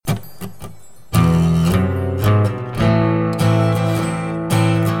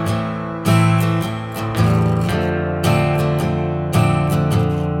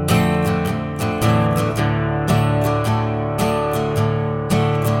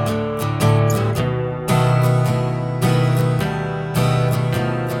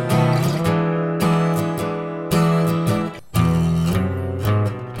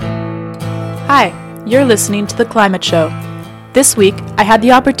You're listening to The Climate Show. This week, I had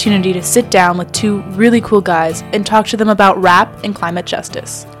the opportunity to sit down with two really cool guys and talk to them about rap and climate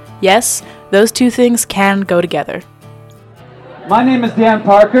justice. Yes, those two things can go together. My name is Dan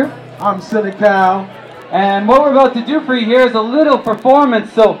Parker. I'm Cynic Cal. And what we're about to do for you here is a little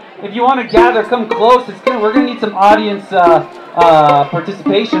performance, so if you want to gather, come close. We're going to need some audience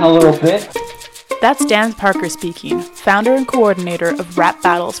participation a little bit. That's Dan Parker speaking, founder and coordinator of Rap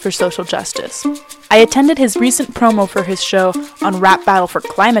Battles for Social Justice. I attended his recent promo for his show on Rap Battle for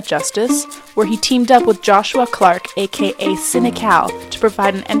Climate Justice, where he teamed up with Joshua Clarke, aka Cynic Cal, to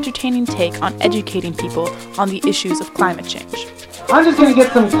provide an entertaining take on educating people on the issues of climate change. I'm just going to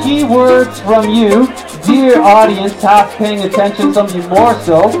get some key words from you, dear audience, half paying attention, some of you more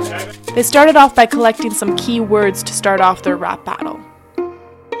so. They started off by collecting some key words to start off their rap battle.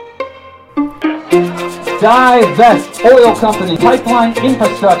 Divest, oil company, pipeline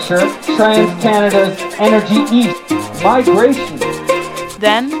infrastructure, Trans-Canada's Energy East, migration.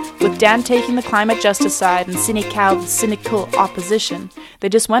 Then, with Dan taking the climate justice side and Cynic Cal's cynical opposition, they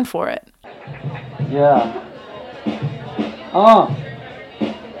just went for it. Yeah.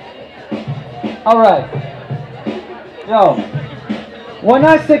 Alright. Yo. When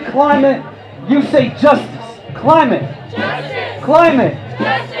I say climate, you say justice. Climate. Justice. Climate.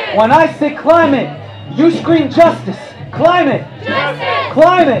 Justice. When I say climate, you scream justice. Climate. Justice.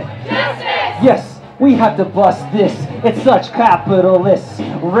 Climate. Justice. Yes, we have to bust this. It's such capitalist,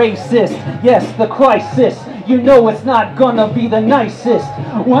 racist. Yes, the crisis. You know it's not gonna be the nicest.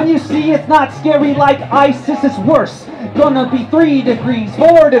 When you see it's not scary like ISIS, it's worse. Gonna be 3 degrees,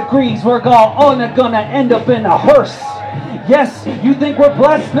 4 degrees. We're all gonna end up in a hearse. Yes, you think we're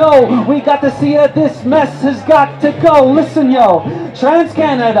blessed? No, we got to see it. This mess has got to go. Listen, yo,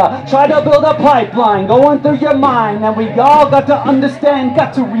 Trans-Canada, try to build a pipeline going through your mind, and we all got to understand,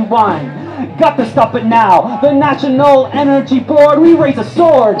 got to rewind. Got to stop it now. The National Energy Board, we raise a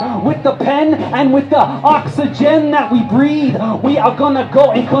sword with the pen and with the oxygen that we breathe. We are gonna go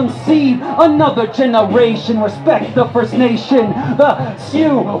and conceive another generation. Respect the First Nation, the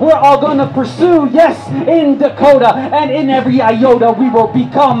Sioux. We're all gonna pursue, yes, in Dakota and in every iota we will be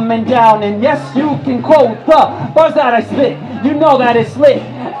coming down. And yes, you can quote the bars that I spit. You know that it's lit.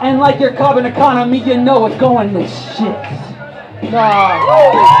 And like your carbon economy, you know it's going to shit. Yo.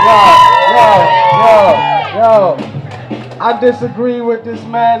 I disagree with this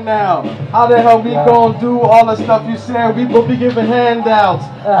man now. How the hell we gonna do all the stuff you said? We will be giving handouts.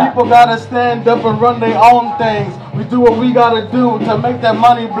 People gotta stand up and run their own things. We do what we gotta do to make that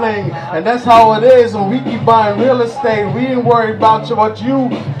money bling. And that's how it is when we keep buying real estate. We ain't worried about what you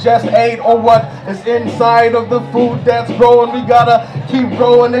just ate or what is inside of the food that's growing. We gotta keep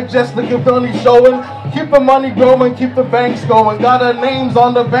growing it just to keep money showing. Keep the money growing, keep the banks going. Got our names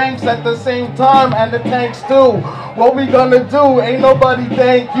on the banks at the same time and the tanks too. What we gonna do? Ain't nobody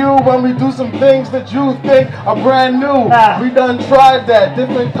thank you when we do some things that you think are brand new. We done tried that.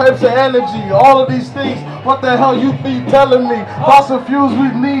 Different types of energy, all of these things. What the hell you be telling me? Fossil fuels, we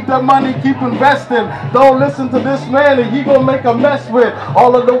need the money, keep investing. Don't listen to this man and he gonna make a mess with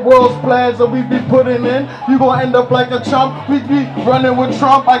all of the world's plans that we be putting in. You gonna end up like a chump. We be running with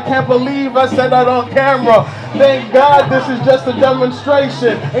Trump. I can't believe I said that on camera. Thank God this is just a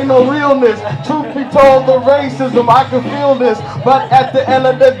demonstration. Ain't no realness. Truth be told, the racism, I can feel this. But at the end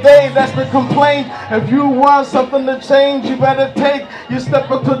of the day, that's the complaint. If you want something to change, you better take your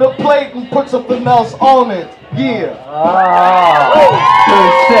step up to the plate and put something else on it. Yeah.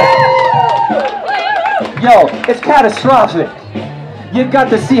 Yo, it's catastrophic. You got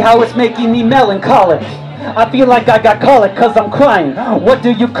to see how it's making me melancholic. I feel like I got colic cause I'm crying. What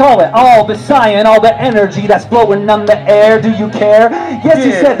do you call it? All the sighing, all the energy that's flowing on the air. Do you care? Yes,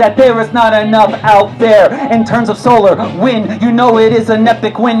 you said that there is not enough out there in terms of solar, wind. You know it is an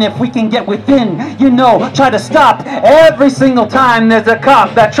epic win if we can get within. You know, try to stop every single time there's a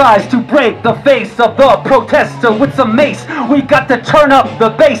cop that tries to break the face of the protester with some mace. We got to turn up the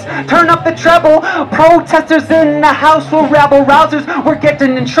bass, turn up the treble. Protesters in the house for rabble rousers. We're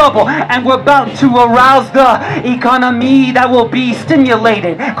getting in trouble and we're about to arouse the economy that will be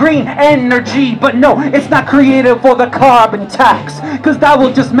stimulated. Green energy, but no, it's not created for the carbon tax, cause that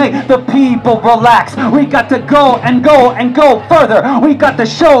will just make the people relax. We got to go and go and go further. We got to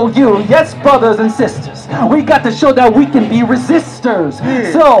show you, yes, brothers and sisters, we got to show that we can be resistors.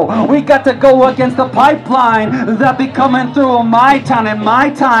 So we got to go against the pipeline that be coming through my town and my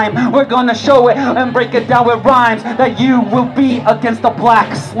time. We're gonna show it and break it down with rhymes that you will be against the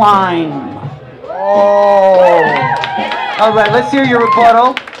black slime. All right, let's hear your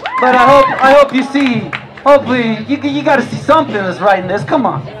rebuttal. But I hope you see. Hopefully, you got to see something that's right in this. Come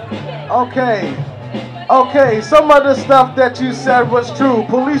on. Okay. Okay, some of the stuff that you said was true.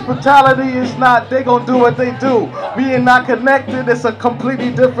 Police brutality is not, they gonna do what they do. We are not connected, it's a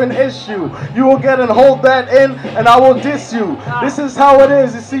completely different issue. You will get and hold that in, and I will diss you. This is how it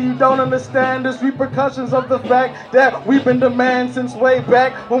is. You see, you don't understand there's repercussions of the fact that we've been the man since way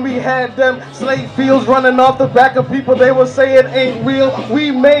back when we had them slave fields running off the back of people. They will say it ain't real.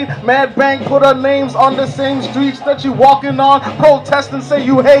 We made Mad Bang put our names on the same streets that you walking on, protest and say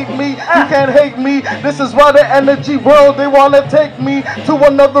you hate me. You can't hate me. This is why the energy world, they want to take me to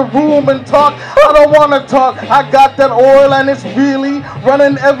another room and talk. I don't want to talk. I got that oil and it's really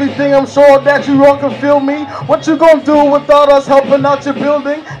running everything. I'm sure that you all can feel me. What you gonna do without us helping out your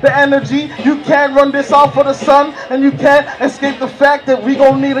building? The energy, you can't run this off for the sun, and you can't escape the fact that we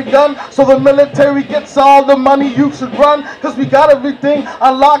gonna need a gun. So the military gets all the money you should run, cause we got everything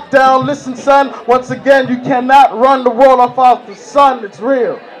on lockdown. Listen, son, once again, you cannot run the world off the sun. It's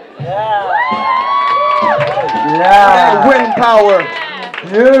real. Yeah. Wind power.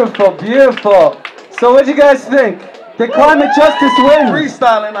 Beautiful, beautiful. So what do you guys think? Did climate justice win?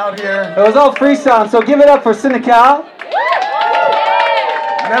 Freestyling out here. It was all freestyle, so give it up for Senecal.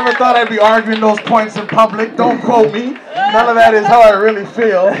 Never thought I'd be arguing those points in public. Don't quote me. None of that is how I really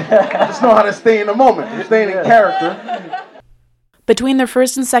feel. I just know how to stay in the moment. I'm staying in character. Between their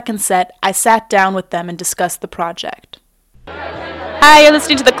first and second set, I sat down with them and discussed the project. Hi, you're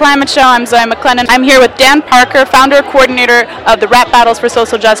listening to The Climate Show. I'm Zoe McLennan. I'm here with Dan Parker, founder and coordinator of the Rap Battles for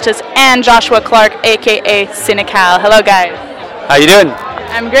Social Justice, and Joshua Clarke, a.k.a. Senecal. Hello, guys. How you doing?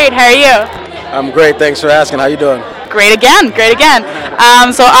 I'm great. How are you? I'm great. Thanks for asking. How you doing? Great again.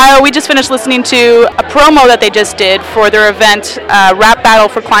 We just finished listening to a promo that they just did for their event, Rap Battle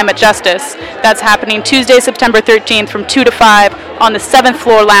for Climate Justice. That's happening Tuesday, September 13th from 2 to 5 on the 7th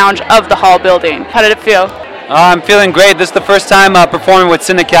floor lounge of the Hall building. How did it feel? I'm feeling great. This is the first time performing with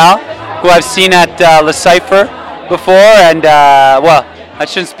Senecal, who I've seen at Le Cypher before, and I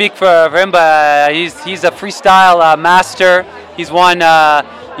shouldn't speak for him, but he's a freestyle master. He's won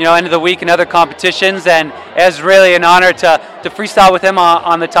end of the week and other competitions, and it's really an honor to freestyle with him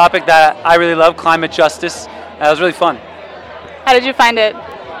on the topic that I really love, climate justice. It was really fun. How did you find it?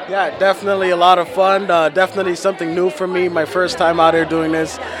 Yeah, definitely a lot of fun. Definitely something new for me. My first time out here doing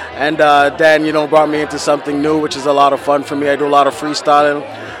this, and Dan, brought me into something new, which is a lot of fun for me. I do a lot of freestyling,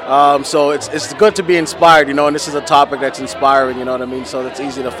 so it's good to be inspired, and this is a topic that's inspiring. You know what I mean? So it's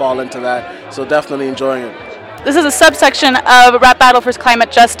easy to fall into that. So definitely enjoying it. This is a subsection of Rap Battle for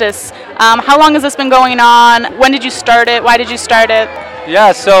Climate Justice. How long has this been going on? When did you start it? Why did you start it?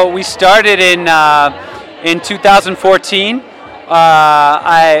 Yeah, so we started in 2014.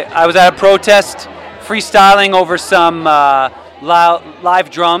 I was at a protest freestyling over some live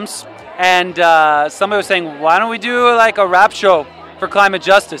drums, and somebody was saying, why don't we do like a rap show for climate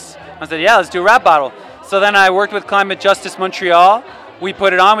justice? I said, yeah, let's do a rap battle. So then I worked with Climate Justice Montreal. We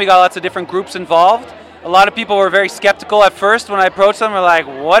put it on. We got lots of different groups involved. A lot of people were very skeptical at first when I approached them. They're like,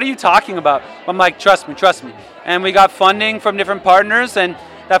 what are you talking about? I'm like, trust me. And we got funding from different partners, and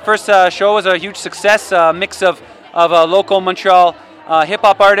that first show was a huge success, a mix of local Montreal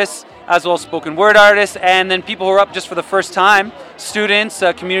hip-hop artists, as well as spoken word artists, and then people who were up just for the first time, students,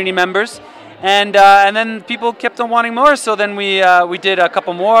 community members, and then people kept on wanting more. So then we did a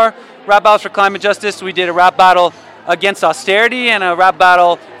couple more rap battles for climate justice. We did a rap battle against austerity and a rap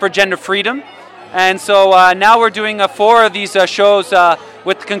battle for gender freedom. And so now we're doing 4 of these shows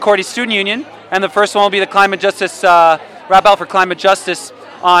with the Concordia Student Union, and the first one will be the Climate Justice Rap Battle for Climate Justice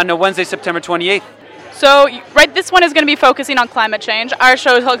on Wednesday, September 28th. So, this one is going to be focusing on climate change. Our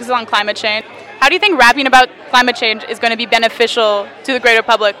show focuses on climate change. How do you think rapping about climate change is going to be beneficial to the greater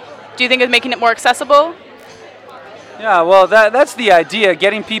public? Do you think it's making it more accessible? Yeah, well, that's the idea,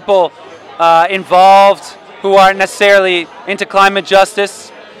 getting people involved who aren't necessarily into climate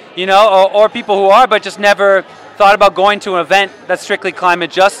justice, or people who are but just never thought about going to an event that's strictly climate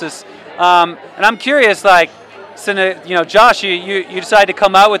justice. And I'm curious, Josh, you decided to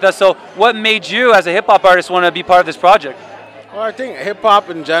come out with us. So what made you, as a hip-hop artist, want to be part of this project? Well, I think hip-hop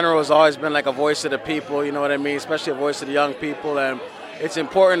in general has always been like a voice of the people, you know what I mean? Especially a voice of the young people. And it's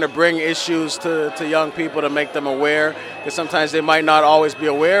important to bring issues to young people to make them aware, because sometimes they might not always be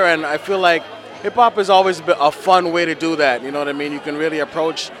aware. And I feel like hip-hop has always been a fun way to do that, you know what I mean? You can really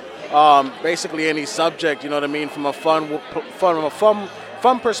approach basically any subject, you know what I mean, from a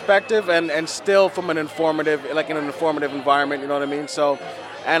fun perspective and still from an informative environment, you know what I mean? So,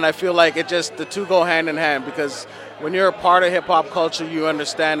 and I feel like the two go hand in hand, because when you're a part of hip-hop culture, you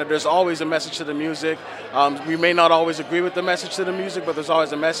understand that there's always a message to the music. We may not always agree with the message to the music, but there's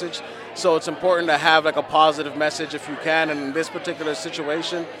always a message. So it's important to have like a positive message if you can, and in this particular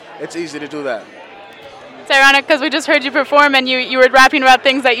situation, it's easy to do that. It's ironic because we just heard you perform and you were rapping about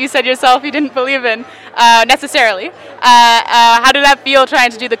things that you said yourself you didn't believe in necessarily. How did that feel trying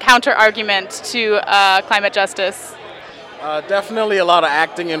to do the counter argument to climate justice? Definitely a lot of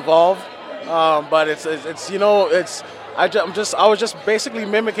acting involved, but I was just basically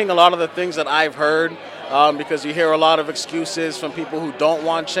mimicking a lot of the things that I've heard. Because you hear a lot of excuses from people who don't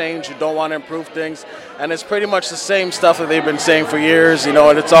want change, who don't want to improve things, and it's pretty much the same stuff that they've been saying for years, and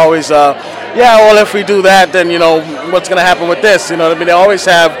it's always, well, if we do that, then, what's going to happen with this? They always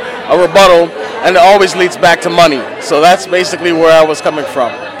have a rebuttal, and it always leads back to money. So that's basically where I was coming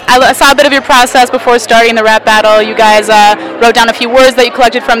from. I saw a bit of your process before starting the rap battle. You guys wrote down a few words that you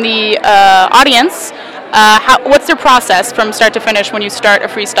collected from the audience. What's your process from start to finish when you start a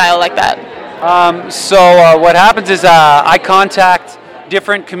freestyle like that? So what happens is I contact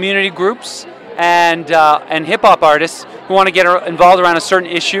different community groups and hip-hop artists who want to get involved around a certain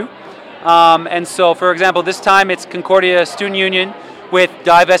issue. And so, for example, this time it's Concordia Student Union with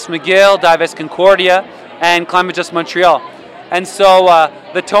Divest McGill, Divest Concordia, and Climate Justice Montreal. And so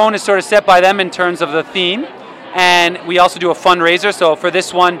the tone is sort of set by them in terms of the theme. And we also do a fundraiser. So for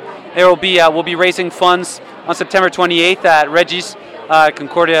this one, we'll be raising funds on September 28th at Reggie's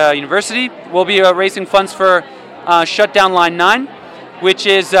Concordia University. We'll be raising funds for Shut Down Line 9, which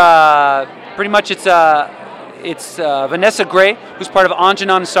is pretty much it's Vanessa Gray, who's part of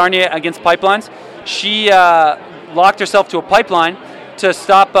Anjanan and Sarnia Against Pipelines. She locked herself to a pipeline to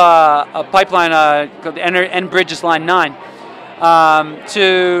stop a pipeline called Enbridges Line 9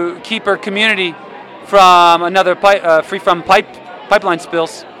 to keep her community from free from pipeline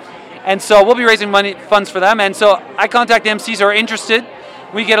spills. And so we'll be raising funds for them. And so I contact MCs who are interested.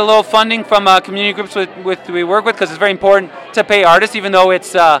 We get a little funding from community groups we work with because it's very important to pay artists, even though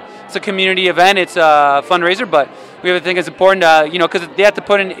it's a community event, it's a fundraiser. But we think it's important, because they have to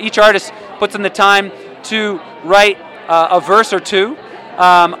put in, each artist puts in the time to write a verse or two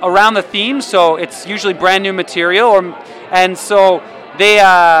around the theme. So it's usually brand new material. And so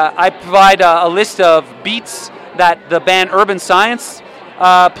I provide a list of beats that the band Urban Science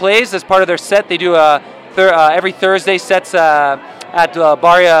plays as part of their set. They do every Thursday sets at the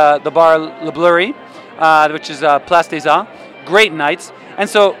bar Le Bleury, which is Place des Arts. Great nights. And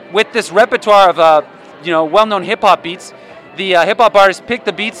so with this repertoire of well-known hip-hop beats, the hip-hop artists pick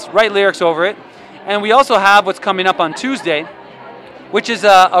the beats, write lyrics over it. And we also have what's coming up on Tuesday, which is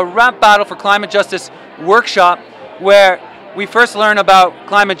a rap battle for climate justice workshop where we first learn about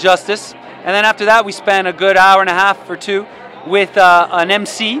climate justice, and then after that we spend a good hour and a half or two with an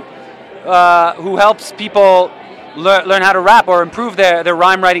MC who helps people learn how to rap or improve their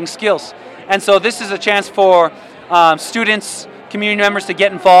rhyme writing skills. And so this is a chance for students, community members to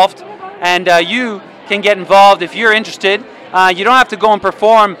get involved, and you can get involved if you're interested. You don't have to go and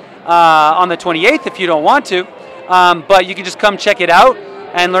perform on the 28th if you don't want to, but you can just come check it out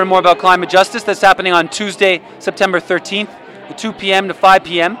and learn more about climate justice. That's happening on Tuesday, September 13th, 2 p.m. to 5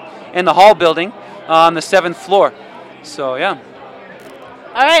 p.m. in the Hall building on the 7th floor. So, yeah.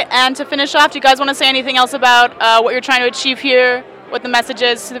 All right, and to finish off, do you guys want to say anything else about what you're trying to achieve here, what the message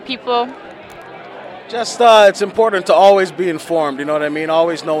is to the people? Just it's important to always be informed, you know what I mean?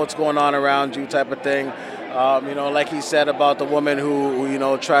 Always know what's going on around you type of thing. Like he said about the woman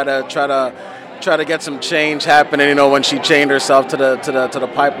who try to get some change happening, when she chained herself to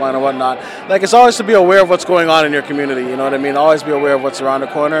the pipeline or whatnot. Like, it's always to be aware of what's going on in your community, you know what I mean? Always be aware of what's around the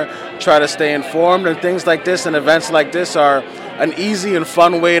corner. Try to stay informed, and things like this and events like this are an easy and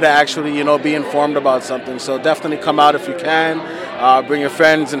fun way to actually, be informed about something. So definitely come out if you can. Bring your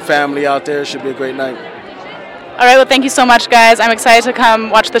friends and family out there. It should be a great night. All right, well, thank you so much, guys. I'm excited to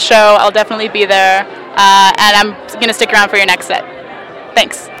come watch the show. I'll definitely be there, and I'm going to stick around for your next set.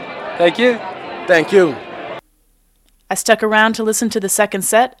 Thanks. Thank you. Thank you. I stuck around to listen to the second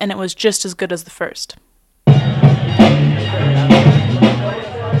set, and it was just as good as the first.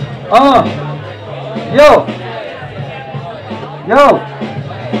 Yo,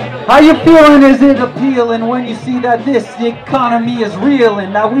 how you feeling? Is it appealing when you see that the economy is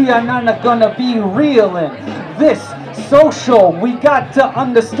reeling? Now we are not gonna be reeling this social. We got to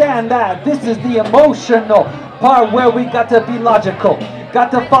understand that this is the emotional part where we got to be logical.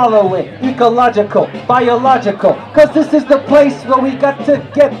 Got to follow it, ecological, biological, cause this is the place where we got to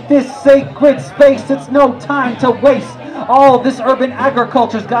get this sacred space. It's no time to waste. All this urban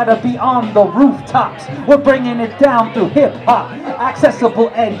agriculture's gotta be on the rooftops. We're bringing it down through hip-hop, accessible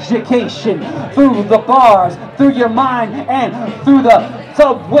education, through the bars, through your mind, and through the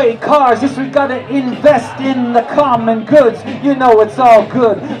subway cars. This we gotta invest in the common goods. It's all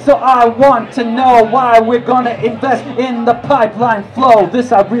good. So I want to know why we're gonna invest in the pipeline flow.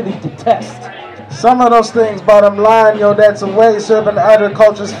 This I really detest. Some of those things, bottom line, yo, that's a waste. Urban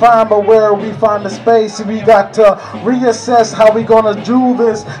agriculture's fine, but where we find the space, we got to reassess how we gonna do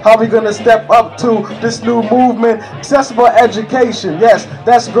this, how we gonna step up to this new movement. Accessible education, yes,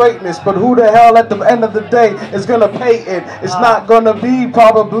 that's greatness, but who the hell at the end of the day is gonna pay it? It's not gonna be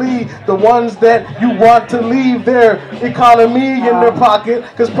probably the ones that you want to leave their economy in their pocket,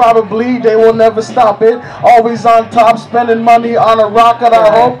 because probably they will never stop it. Always on top, spending money on a rocket, I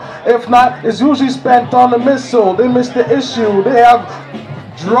hope. If not, it's usually spent on a missile. They miss the issue. They have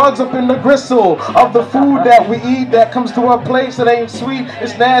drugs up in the gristle of the food that we eat that comes to our plates that ain't sweet.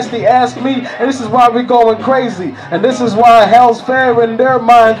 It's nasty, ask me. And this is why we're going crazy. And this is why hell's fair in their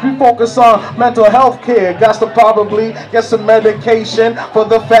minds. We focus on mental health care. Got to probably get some medication for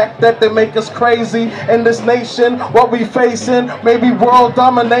the fact that they make us crazy in this nation. What we facing, maybe world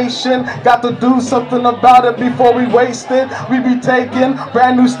domination. Got to do something about it before we waste it. We be taking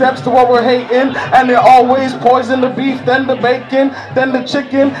brand new steps to what we're hating. And they always poison the beef, then the bacon, then the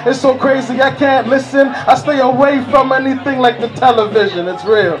chicken. It's so crazy I can't listen. I stay away from anything like the television. It's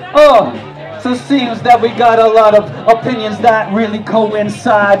real. So it seems that we got a lot of opinions that really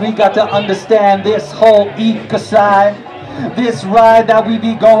coincide. We got to understand this whole ecocide, this ride that we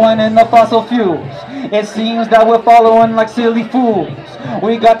be going in the fossil fuels. It seems that we're following like silly fools.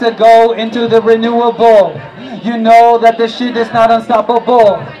 We got to go into the renewable. You know that this shit is not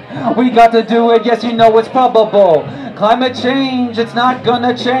unstoppable. We got to do it, yes, you know it's probable. Climate change, it's not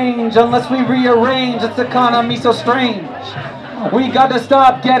gonna change unless we rearrange its economy so strange. We gotta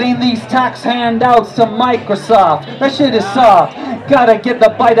stop getting these tax handouts to Microsoft. That shit is soft. Gotta get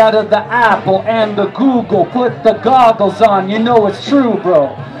the bite out of the Apple and the Google. Put the goggles on, you know it's true,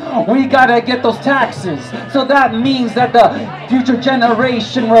 bro. We gotta get those taxes. So that means that the future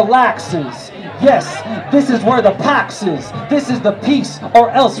generation relaxes. Yes, this is where the pax is. This is the peace,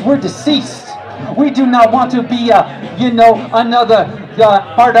 or else we're deceased. We do not want to be another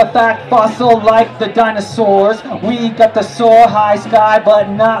artifact fossil like the dinosaurs. We got the soar high sky, but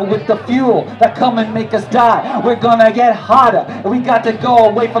not with the fuel that come and make us die. We're gonna get hotter. We got to go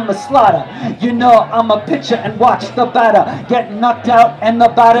away from the slaughter. You know, I'm a pitcher and watch the batter get knocked out, and the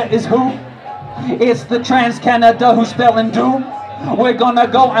batter is who? It's the Trans-Canada who's spelling doom. We're gonna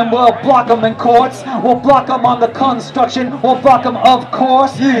go and we'll block them in courts. We'll block them on the construction. We'll block them, of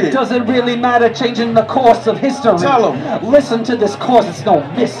course. Yeah. Does it really matter changing the course of history? Tell 'em. Listen to this course, it's no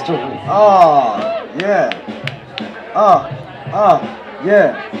mystery. Yeah.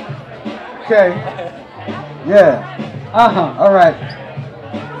 Yeah. Okay. Yeah. All right.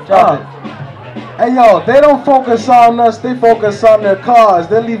 Drop it. Hey yo, they don't focus on us, they focus on their cars.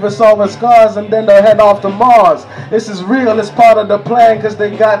 They leave us all with scars and then they'll head off to Mars. This is real, it's part of the plan, cause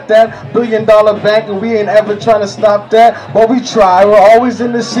they got that $1 billion bank and we ain't ever trying to stop that. But we try, we're always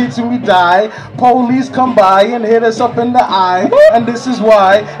in the seats when we die. Police come by and hit us up in the eye. And this is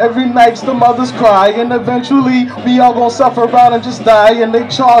why every night the mothers cry. And eventually we all gonna suffer around and just die. And they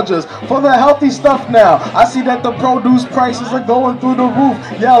charge us for the healthy stuff now. I see that the produce prices are going through the roof.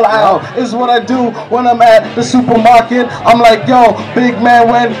 Yell out is what I do when I'm at the supermarket. I'm like, yo, big man,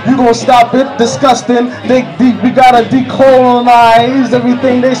 when you gonna stop it? Disgusting. We gotta decolonize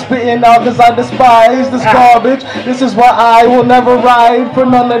everything they spitting out, cause I despise this garbage. This is why I will never ride for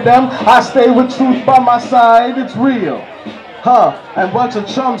none of them. I stay with truth by my side. It's real. And a bunch of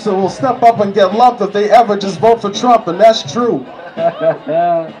chumps that will step up and get lumped if they ever just vote for Trump, and that's true.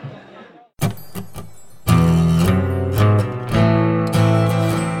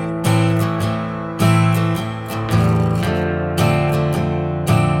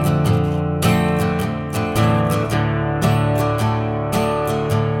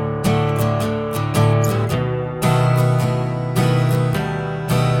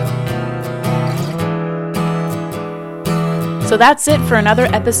 So that's it for another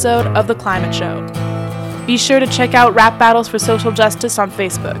episode of The Climate Show. Be sure to check out Rap Battles for Social Justice on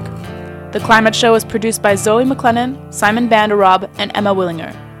Facebook. The Climate Show is produced by Zoe McLennan, Simon Banderob, and Emma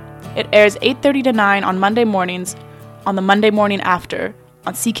Willinger. It airs 8:30 to 9 on Monday mornings on the Monday Morning After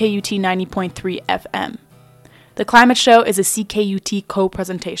on CKUT 90.3 FM. The Climate Show is a CKUT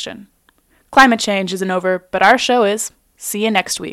co-presentation. Climate change isn't over, but our show is. See you next week.